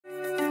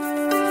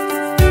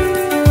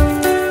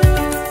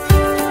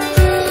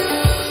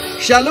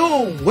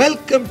Shalom,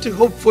 welcome to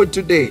Hope for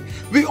Today.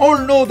 We all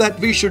know that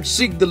we should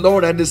seek the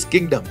Lord and His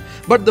kingdom.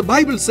 But the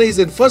Bible says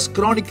in 1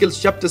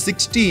 Chronicles chapter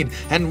 16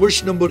 and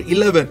verse number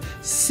 11,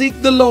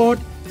 seek the Lord,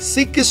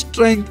 seek His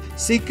strength,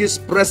 seek His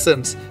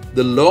presence.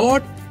 The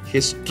Lord,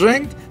 His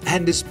strength,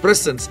 and His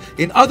presence.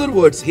 In other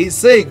words, He is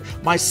saying,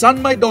 my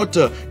son, my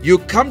daughter, you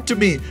come to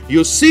me,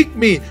 you seek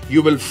me,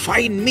 you will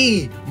find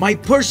me, my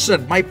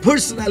person, my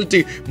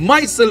personality,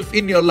 myself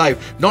in your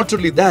life. Not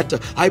only that,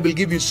 I will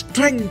give you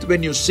strength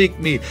when you seek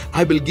me.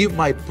 I will give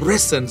my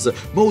presence.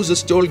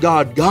 Moses told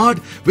God,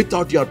 God,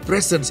 without your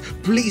presence,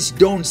 please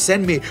don't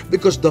send me,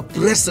 because the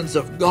presence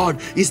of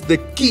God is the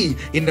key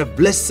in a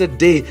blessed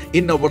day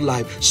in our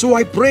life. So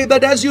I pray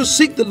that as you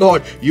seek the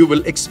Lord, you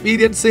will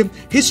experience Him,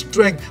 His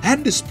strength,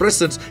 and His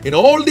presence in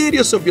all the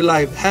areas of your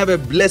life. Have a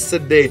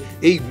blessed day.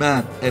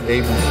 Amen and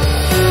amen.